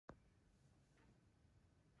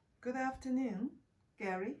Good afternoon,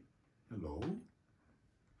 Gary. Hello.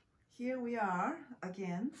 Here we are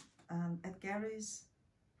again at Gary's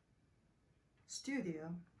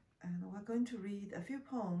studio, and we're going to read a few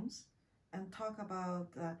poems and talk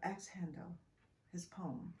about the axe handle, his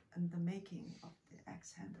poem, and the making of the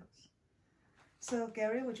axe handles. So,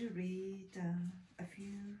 Gary, would you read a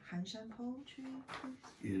few Han Shan poetry,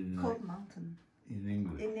 please? Cold Mountain. In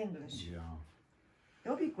English. In English. Yeah. It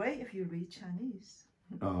would be great if you read Chinese.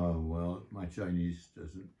 Well, my Chinese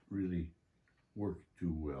doesn't really work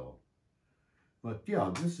too well. But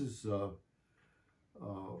yeah, this is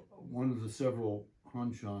one of the several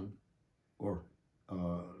Han Shan, or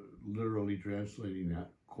literally translating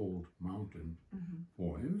that, Cold Mountain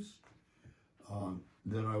poems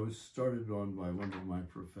that I was started on by one of my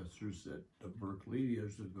professors at Berkeley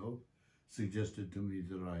years ago. Suggested to me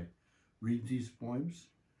that I read these poems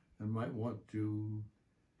and might want to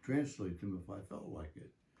translate them if I felt like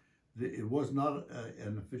it. It was not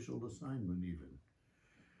an official assignment even.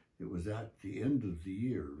 It was at the end of the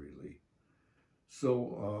year, really.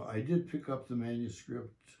 So I did pick up the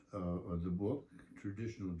manuscript of the book,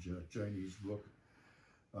 traditional Chinese book,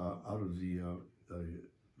 out of the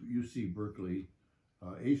UC Berkeley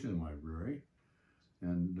Asian Library.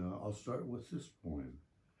 And I'll start with this poem.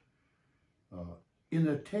 In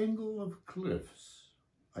a tangle of cliffs,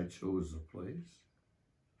 I chose a place,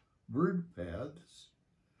 bird paths,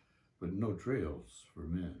 but no trails for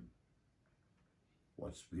men.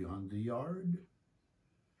 What's beyond the yard?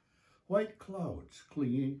 White clouds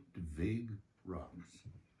clinging to vague rocks.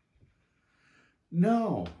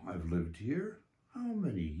 Now I've lived here, how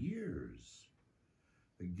many years?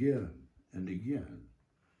 Again and again,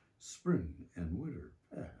 spring and winter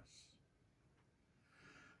pass.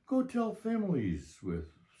 Go tell families with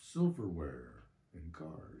silverware and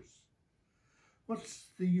cars. What's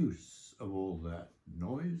the use of all that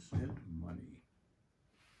noise and money?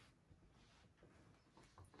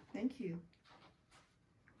 Thank you.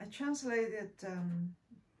 I translated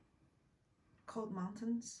Cold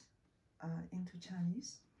Mountains into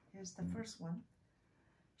Chinese. Here's the first one.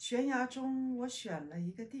 悬崖中我选了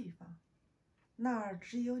一个地方，那儿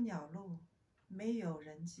只有鸟路，没有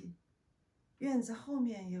人迹。院子后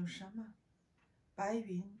面有什么？白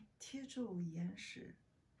云贴住岩石。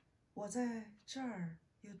我在这儿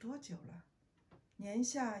有多久了？年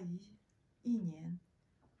下一年，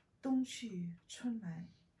冬去春来。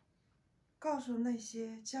告诉那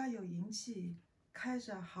些家有银器、开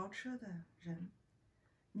着豪车的人，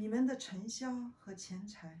你们的尘嚣和钱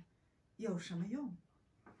财有什么用？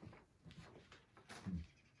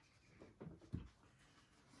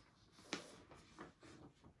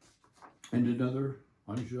 And another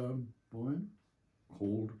Han Shan poem,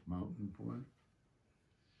 Cold Mountain poem.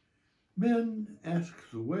 Men ask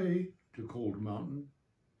the way to Cold Mountain.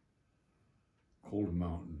 Cold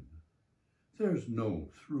Mountain, there's no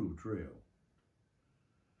through trail.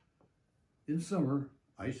 In summer,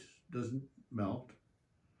 ice doesn't melt.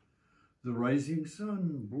 The rising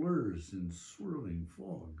sun blurs in swirling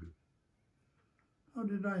fog. How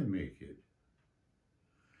did I make it?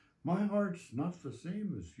 My heart's not the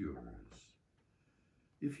same as yours.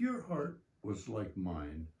 If your heart was like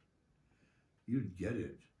mine, you'd get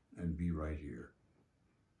it and be right here.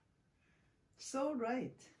 So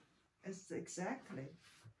right. It's exactly.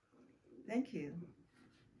 Thank you.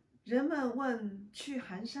 人们问去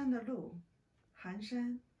寒山的路，寒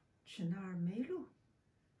山去那儿没路。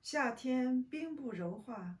夏天冰不柔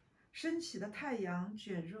化，升起的太阳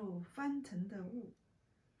卷入翻腾的雾。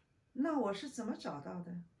那我是怎么找到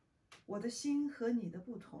的？我的心和你的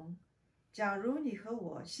不同。假如你和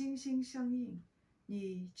我心心相印，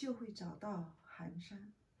你就会找到寒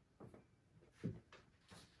山。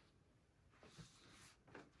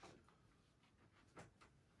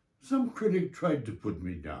 Some critic tried to put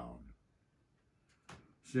me down,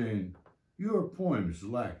 saying, your poems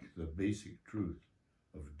lack the basic truth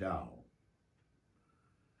of Tao.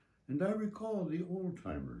 And I recall the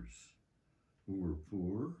old-timers who were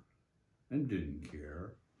poor and didn't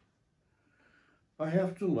care. I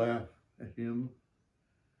have to laugh at him.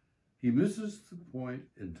 He misses the point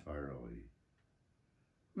entirely.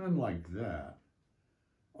 Men like that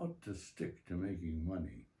ought to stick to making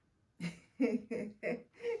money.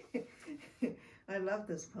 I love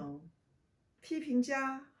this poem. 批评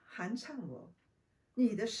家寒唱我，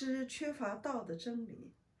你的诗缺乏道的真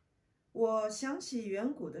理。我想起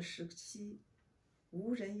远古的时期，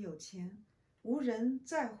无人有钱，无人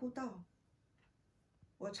在乎道。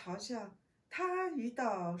我嘲笑他与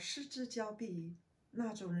道失之交臂，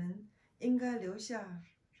那种人应该留下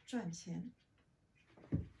赚钱。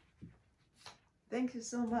Thank you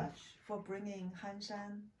so much for bringing Han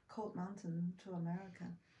Shan cold mountain to America.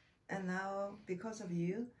 And now, because of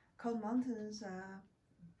you, cold mountains are,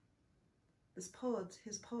 this poet,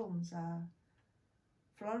 his poems are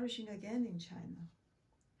flourishing again in China.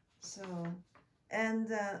 So, and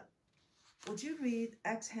would you read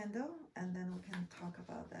Axe Handle, and then we can talk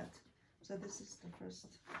about that. So this is the first,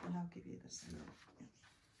 and I'll give you the second. Yeah.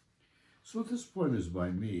 So this poem is by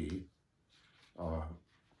me,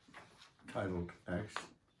 titled Axe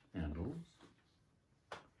Handles.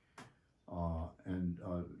 And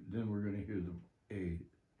then we're going to hear a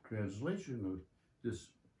translation of this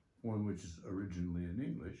poem, which is originally in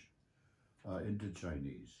English, into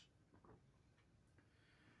Chinese.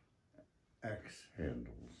 Axe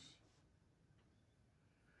Handles.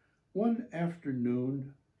 One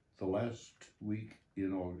afternoon, the last week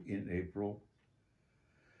in April,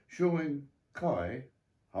 showing Kai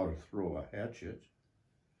how to throw a hatchet,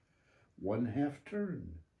 one half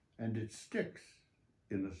turn and it sticks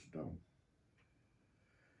in a stump.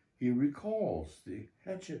 He recalls the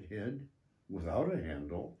hatchet head without a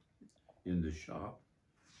handle in the shop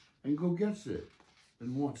and gets it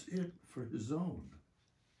and wants it for his own.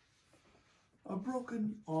 A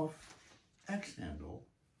broken off axe handle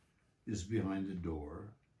is behind the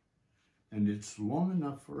door, and it's long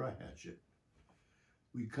enough for a hatchet.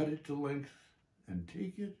 We cut it to length and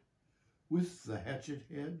take it with the hatchet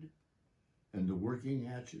head and the working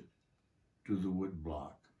hatchet to the wood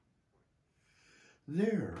block.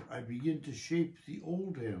 There I begin to shape the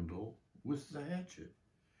old handle with the hatchet,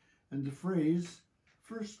 and the phrase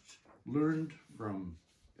first learned from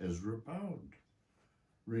Ezra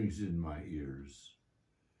rings in my ears.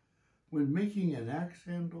 When making an axe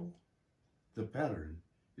handle, the pattern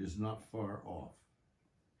is not far off.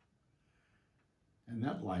 And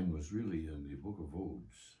that line was really in the Book of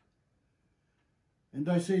Odes. And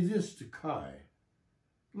I say this to Kai,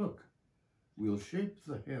 look, we'll shape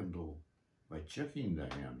the handle by checking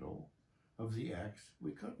the handle of the axe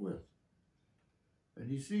we cut with.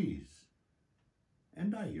 And he sees,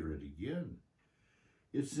 and I hear it again.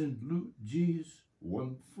 It's in Lu Ji's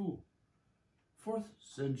Wen Fu, 4th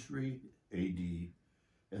century A.D.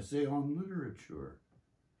 essay on literature,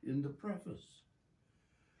 in the preface.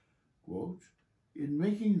 Quote, in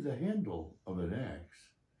making the handle of an axe,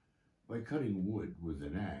 by cutting wood with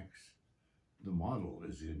an axe, the model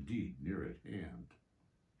is indeed near at hand.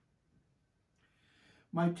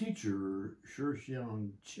 My teacher,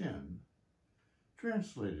 Han Shan,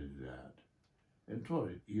 translated that and taught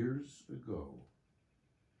it years ago.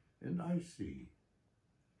 And I see,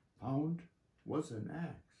 pound was an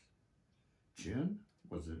axe, chin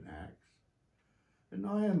was an axe, and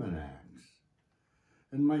I am an axe,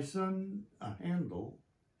 and my son a handle,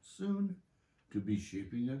 soon to be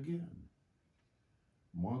shaping again.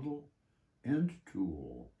 Model and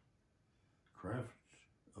tool, crafts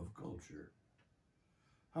of culture,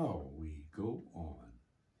 how we go on.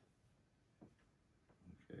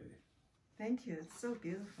 Okay. Thank you, it's so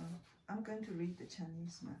beautiful. I'm going to read the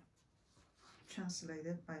Chinese now,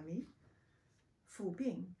 translated by me. 府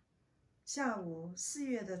病，下午4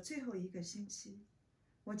月的最后一个星期，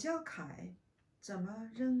我教凯怎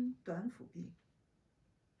么扔短斧柄。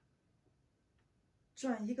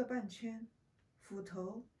转1个半圈，斧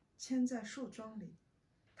头牵在树桩里。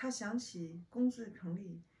他想起工具棚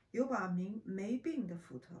里有把没柄的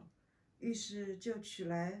斧头，于是就取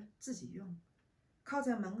来自己用，靠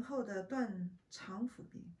在门后的断长斧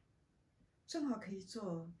柄，正好可以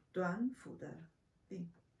做短斧的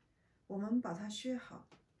柄。我们把它削好，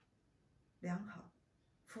量好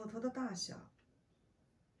斧头的大小，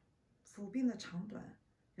斧柄的长短，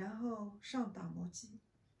然后上打磨机。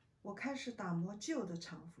我开始打磨旧的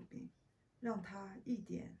长斧柄，让它一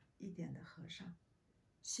点一点地合上。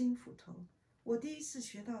新斧头，我第一次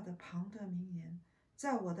学到的庞德名言，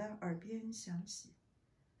在我的耳边响起。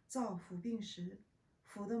造斧柄时，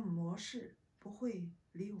斧的模式不会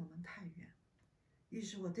离我们太远。于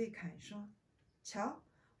是我对凯说：“瞧，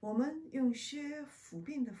我们用削斧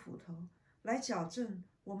柄的斧头来矫正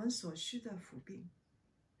我们所需的斧柄。”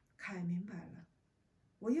凯明白了。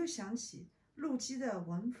我又想起陆基的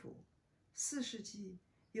文府，4世纪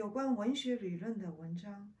有关文学理论的文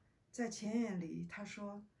章，在前言里他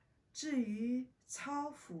说：“至于操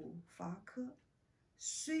斧伐柯，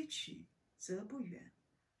虽取则不远。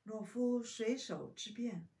若夫水手之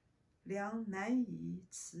变，良难以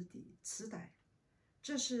辞逮。”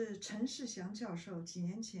这是陈世祥教授几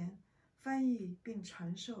年前翻译并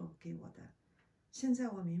传授给我的。现在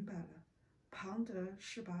我明白了，庞德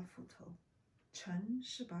是把斧头，陈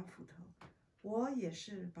是把斧头，我也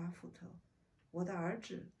是把斧头，我的儿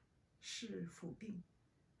子是斧柄。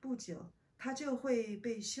不久，他就会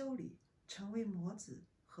被修理，成为模子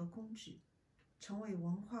和工具，成为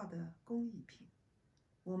文化的工艺品。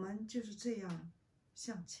我们就是这样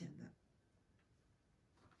向前的。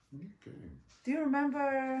Okay. Do you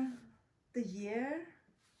remember the year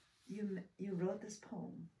you wrote this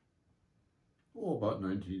poem? Oh, about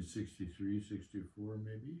 1963, 64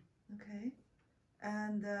 maybe. Okay.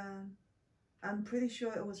 And I'm pretty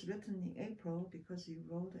sure it was written in April because you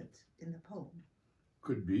wrote it in the poem.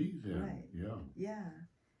 Could be then. Right. Yeah.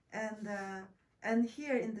 Yeah. And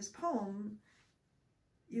here in this poem,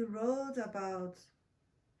 you wrote about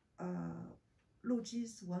Lu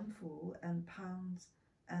Ji's Wenfu and Pounds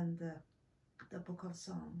and the Book of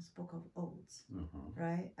Songs, Book of Odes,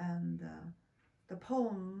 right? And the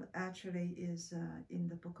poem actually is in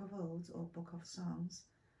the Book of Odes or Book of Songs,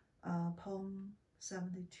 poem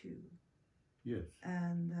 72. Yes.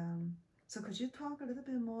 And so could you talk a little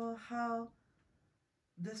bit more how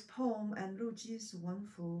this poem and Lu Ji's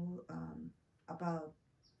Wenfu about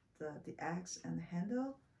the axe and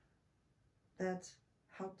handle that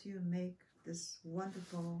helped you make this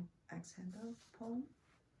wonderful axe handle poem?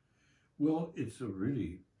 Well, it's a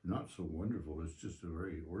really not so wonderful. It's just a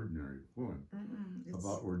very ordinary poem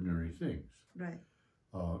about ordinary things. Right.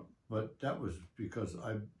 But that was because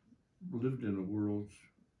I lived in a world,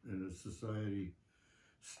 in a society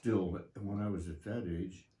still, when I was at that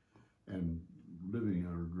age and living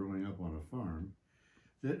or growing up on a farm,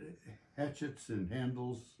 that hatchets and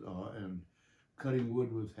handles and cutting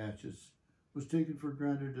wood with hatchets was taken for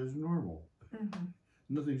granted as normal.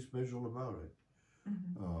 Nothing special about it.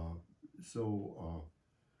 So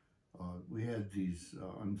we had these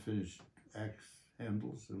unfinished axe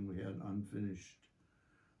handles, and we had unfinished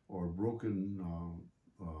or broken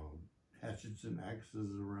hatchets and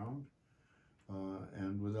axes around.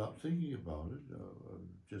 And without thinking about it,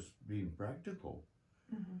 just being practical,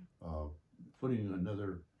 putting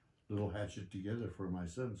another little hatchet together for my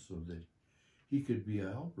son so that he could be a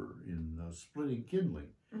helper in splitting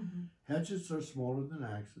kindling. Hatchets are smaller than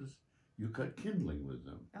axes. You cut kindling with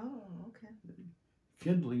them. Oh, okay.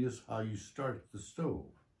 Kindling is how you start the stove.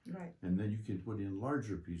 Right. And then you can put in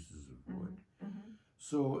larger pieces of wood.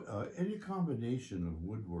 So any combination of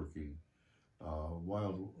woodworking,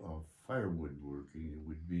 firewood working, it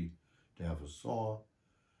would be to have a saw,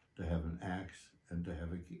 to have an axe, and to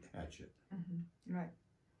have a hatchet. Right.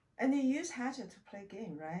 And you use hatchet to play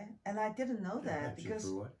game, right? And I didn't know that because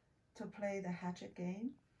for what? To play the hatchet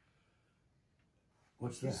game.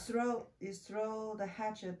 What's that? You throw the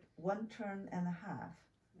hatchet 1 turn and a half.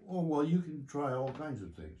 Oh, well, you can try all kinds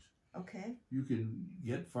of things. Okay. You can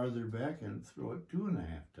get farther back and throw it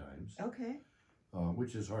 2.5 times. Okay.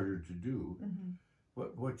 Which is harder to do.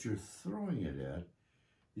 But what you're throwing it at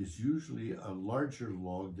is usually a larger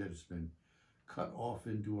log that's been cut off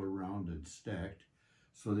into a round and stacked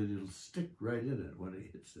so that it'll stick right in it when it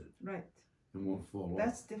hits it. Right. It won't fall off.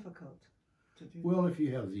 That's difficult to do. Well, if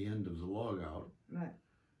you have the end of the log out, right,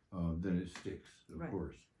 then it sticks, of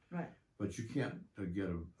course. Right. But you can't get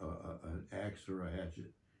an axe or a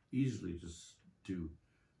hatchet easily to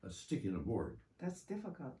stick in a board. That's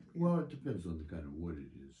difficult. Yeah. Well, it depends on the kind of wood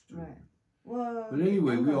it is, too. Right. Well, but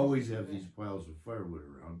anyway, we always have these piles of firewood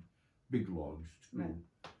around, big logs, too. Right.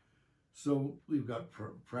 So we've got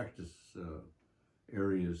practice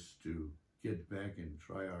areas to get back and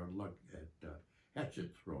try our luck at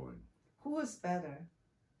hatchet throwing. Who was better,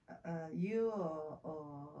 you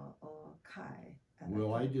or Kai?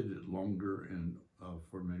 Well, I did it longer and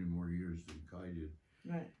for many more years than Kai did.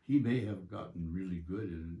 Right. He may have gotten really good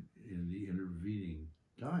in the intervening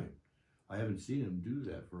time. I haven't seen him do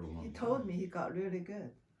that for a long time. He told me he got really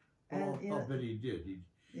good. Well, I'll bet he did.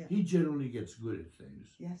 Yeah. He generally gets good at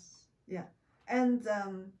things. Yes. Yeah. And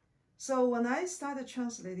so when I started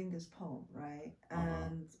translating this poem, right,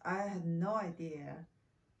 and I had no idea,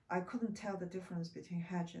 I couldn't tell the difference between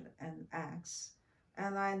hatchet and axe,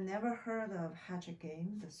 and I never heard of hatchet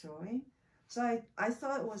game, the throwing. So I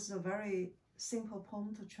thought it was a very simple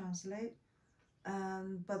poem to translate.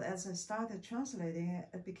 But as I started translating it,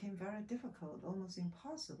 it became very difficult, almost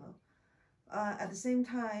impossible. At the same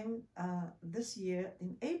time, this year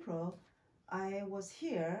in April, I was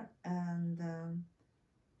here, and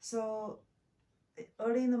so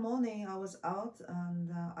early in the morning I was out,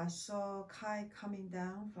 and I saw Kai coming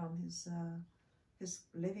down from his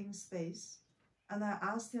living space, and I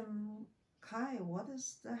asked him, Kai, what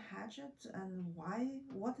is the hatchet, and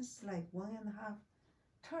what is like 1.5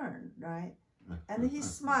 turn, right? And he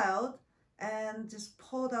smiled and just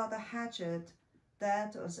pulled out the hatchet.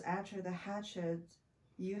 That was actually the hatchet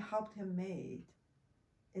you helped him made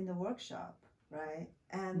in the workshop, right?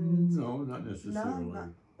 And no, not necessarily.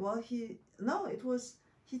 Well,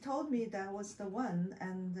 he told me that was the one,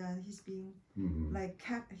 and he's been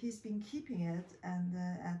he's been keeping it, and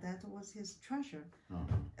that was his treasure.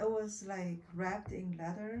 It was like wrapped in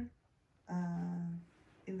leather,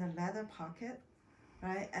 in the leather pocket,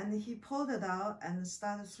 right? And he pulled it out and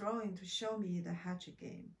started throwing to show me the hatchet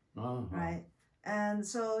game, right? And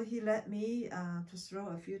so he let me to throw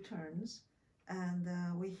a few turns, and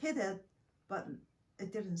we hit it, but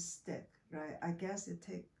it didn't stick, right? I guess it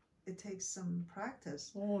takes some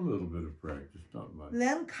practice. Oh, a little bit of practice, not much.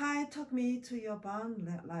 Then Kai took me to your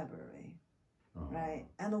barn library, right?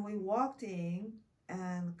 And we walked in,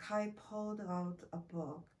 and Kai pulled out a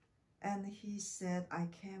book, and he said, "I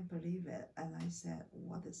can't believe it." And I said,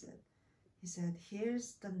 "What is it?" He said,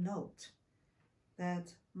 "Here's the note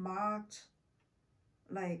that marked,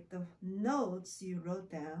 like the notes you wrote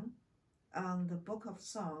down on the book of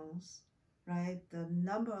songs, right? The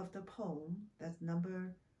number of the poem, that's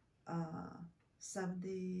number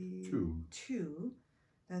 72,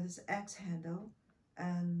 that is X handle,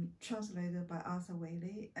 and translated by Arthur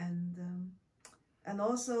Waley. And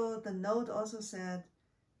also the note also said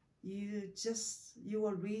you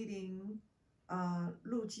were reading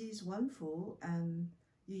Lu Ji's Wenfu, and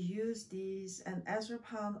you use these, and Ezra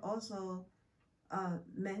Pound also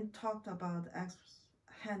talked about X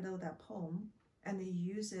handle, that poem, and he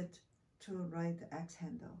used it to write the X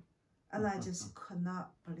handle." And I just could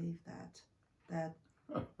not believe that but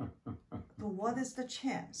what is the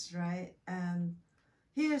chance, right? And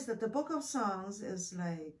here's the book of songs is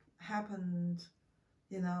like happened,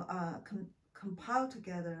 compiled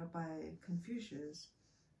together by Confucius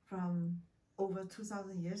from over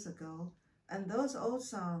 2,000 years ago, and those old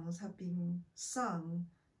songs have been sung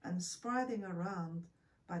and spreading around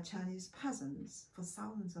by Chinese peasants for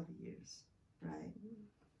thousands of years, right?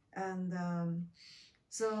 And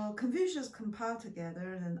so Confucius compiled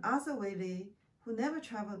together, and Arthur Waley, who never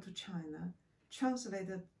traveled to China,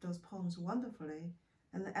 translated those poems wonderfully,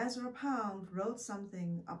 and Ezra Pound wrote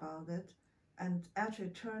something about it, and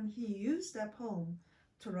actually he used that poem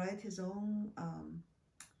to write his own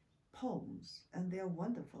poems, and they're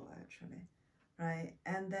wonderful actually, right?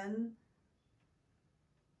 And then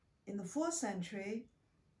in the 4th century,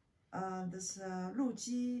 this Lu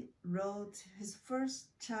Ji wrote his first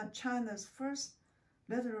China's first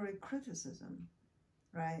literary criticism,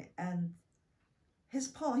 right? And his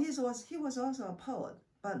poem, he was also a poet,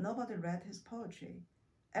 but nobody read his poetry.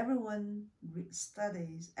 Everyone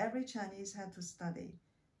studies. Every Chinese had to study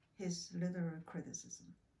his literary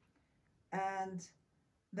criticism. And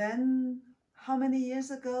then, how many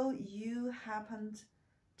years ago you happened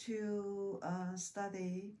to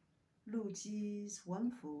study Lu Ji's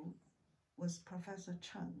Wenfu was Professor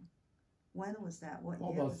Chen? When was that? What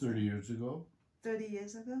year? About 30 years ago. 30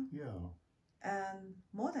 years ago? Yeah. And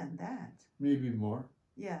more than that. Maybe more.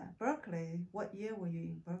 Yeah, Berkeley. What year were you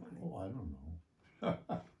in Berkeley? Oh, I don't know.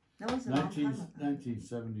 That was a long time ago.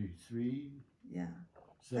 1973. Yeah.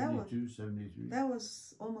 72, 73. That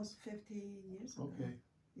was almost 50 years ago. Okay.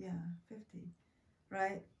 Yeah, 50.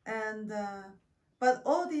 Right? And, but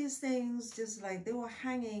all these things, just like they were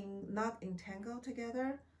hanging, not entangled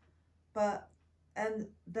together, and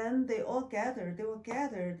then they were gathered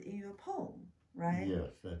in your poem, right?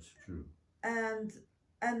 Yes, that's true. And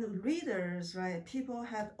readers, right? People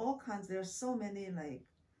had all kinds. There's so many like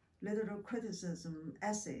literary criticism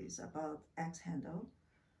essays about X handle,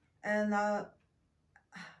 and I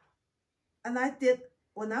did,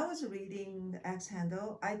 when I was reading the X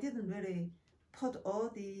handle, I didn't really put all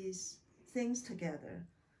these things together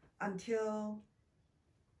until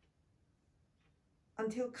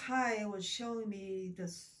Kai was showing me the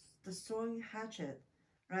throwing hatchet,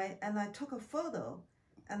 right? And I took a photo,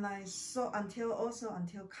 and I saw until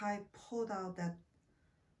Kai pulled out that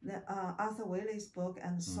Arthur Waley's book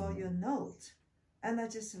and saw your note, and I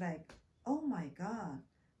just like, oh my God,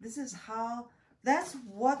 that's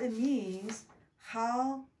what it means.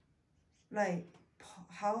 How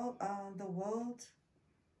the world,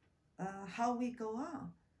 how we go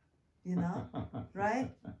on,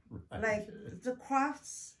 right? Like the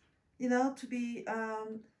crafts, to be,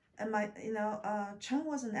 and my, Chen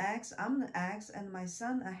was an axe, I'm an axe, and my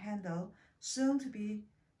son a handle, soon to be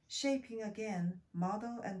shaping again,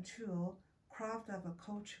 model and tool, craft of a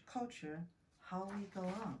culture, how we go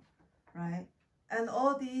on, right? And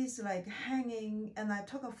all these like hanging, and I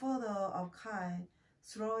took a photo of Kai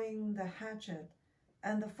throwing the hatchet,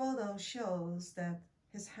 and the photo shows that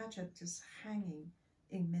his hatchet just hanging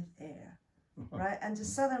in midair, right? And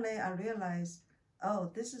just suddenly I realized, oh,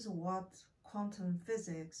 this is what quantum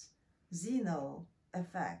physics Zeno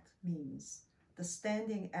effect means, the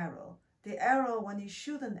standing arrow. The arrow, when you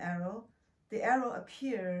shoot an arrow, the arrow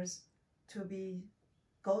appears to be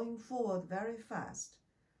going forward very fast.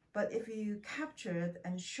 But if you capture it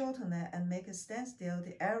and shorten it and make it stand still,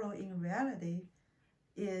 the arrow in reality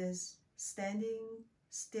is standing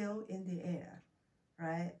still in the air,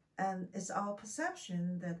 right? And it's our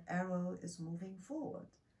perception that arrow is moving forward,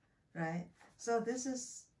 right? So this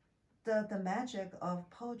is the magic of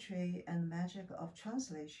poetry and magic of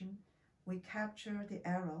translation. We capture the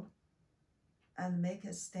arrow and make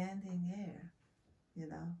it stand in air, you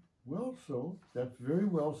know. Well, so that's very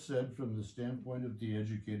well said from the standpoint of the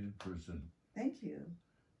educated person. Thank you.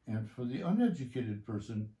 And for the uneducated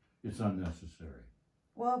person, it's unnecessary.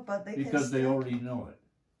 Well, but they because they already know it.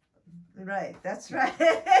 Right, that's right.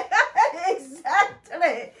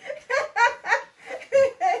 Exactly.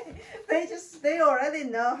 they already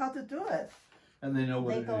know how to do it. And they know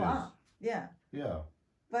what it is. On. Yeah. Yeah.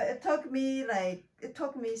 But it took me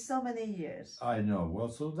so many years. I know. Well,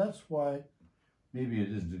 so that's why maybe it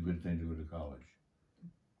isn't a good thing to go to college.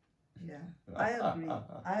 Yeah, I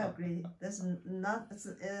agree. There's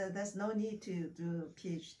no need to do a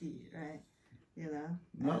PhD, right? You know.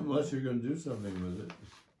 Not unless you're going to do something with it.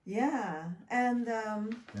 Yeah, and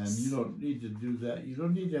you don't need to do that. You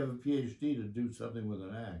don't need to have a PhD to do something with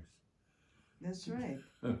an axe. That's right.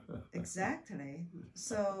 Exactly.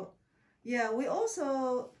 So, yeah, we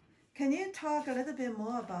also, can you talk a little bit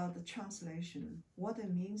more about the translation, what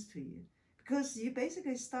it means to you? Because you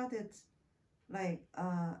basically started like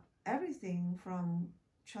everything from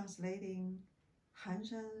translating Han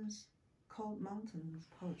Shan's Cold Mountains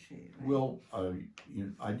poetry, right? Well,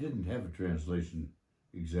 I didn't have a translation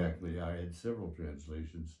exactly. I had several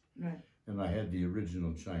translations. Right. And I had the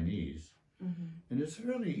original Chinese. Mm-hmm. And it's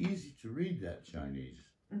fairly easy to read that Chinese.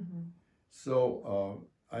 Mm-hmm. So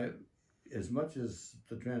as much as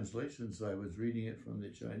the translations, I was reading it from the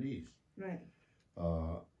Chinese. Right.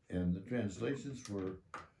 And the translations were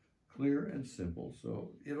clear and simple,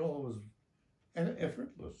 so it all was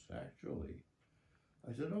effortless, actually.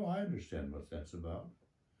 I said, oh, I understand what that's about,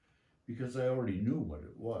 because I already knew what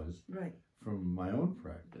it was from my own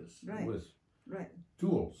practice with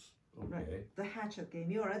tools. Okay. Right. The hatchet game.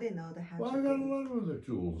 You already know the hatchet game. Well, I got a lot of other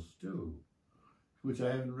tools, too, which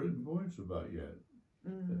I haven't written poems about yet.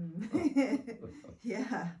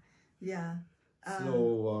 Yeah, yeah.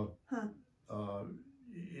 So,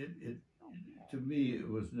 it to me, it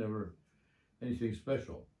was never anything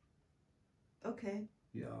special. Okay.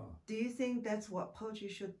 Yeah. Do you think that's what poetry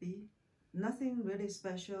should be? Nothing really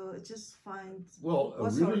special. It just finds. Well, a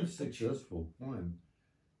really successful poem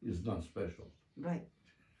is not special. Right.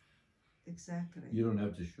 Exactly. You don't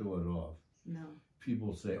have to show it off. No.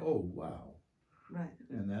 People say, "Oh, wow." Right.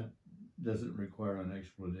 And that doesn't require an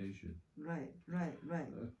explanation. Right.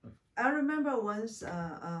 I remember once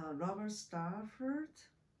Robert Stafford,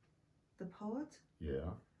 the poet.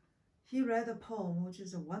 Yeah. He read a poem, which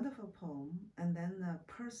is a wonderful poem, and then a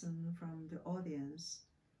person from the audience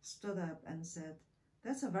stood up and said,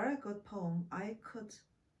 "That's a very good poem. I could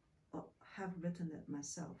have written it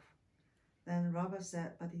myself." Then Robert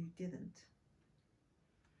said, "But you didn't."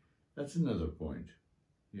 That's another point.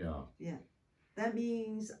 Yeah. Yeah. That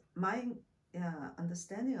means my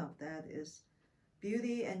understanding of that is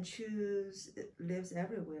beauty and truth lives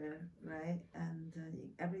everywhere, right? And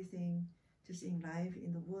everything, just in life,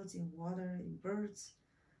 in the woods, in water, in birds,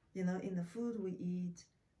 in the food we eat,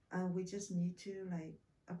 and we just need to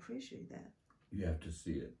appreciate that. You have to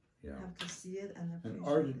see it. Yeah. Have to see it and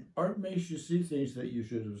appreciate it. Art makes you see things that you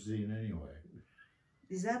should have seen anyway.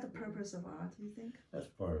 Is that the purpose of art, you think? That's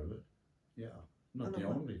part of it. Yeah. Not the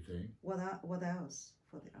only thing. What else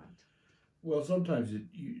for the art? Well, sometimes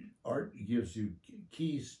art gives you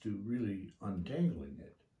keys to really untangling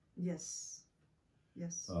it. Yes.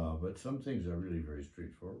 Yes. But some things are really very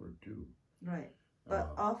straightforward too. Right.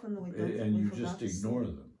 But often we don't. And you just ignore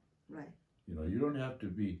them. Right. You don't have to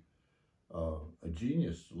be a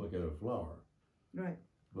genius to look at a flower. Right.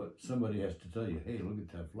 But somebody has to tell you, hey, look at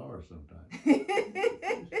that flower sometime.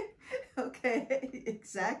 Okay,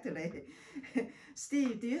 exactly.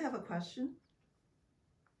 Steve, do you have a question?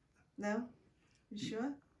 No? You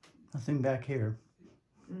sure? Nothing back here.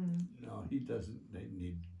 No, he doesn't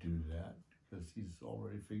need to do that because he's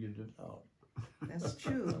already figured it out. That's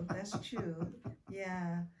true. That's true.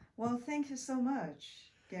 Yeah. Well, thank you so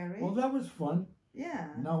much, Gary. Well, that was fun. Yeah.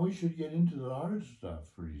 Now we should get into the hard stuff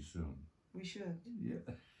pretty soon. We should.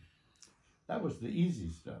 Yeah. That was the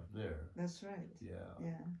easy stuff there. That's right. Yeah.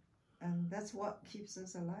 Yeah. And that's what keeps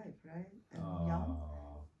us alive, right? And young.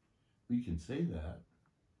 We can say that.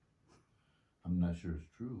 I'm not sure it's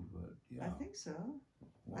true, but yeah. I think so.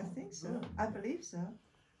 Well, I think so. good. I believe so.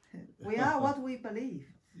 We are what we believe.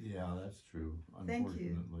 Yeah, that's true. Thank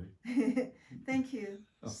you. Unfortunately. Thank you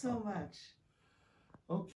so much. Okay.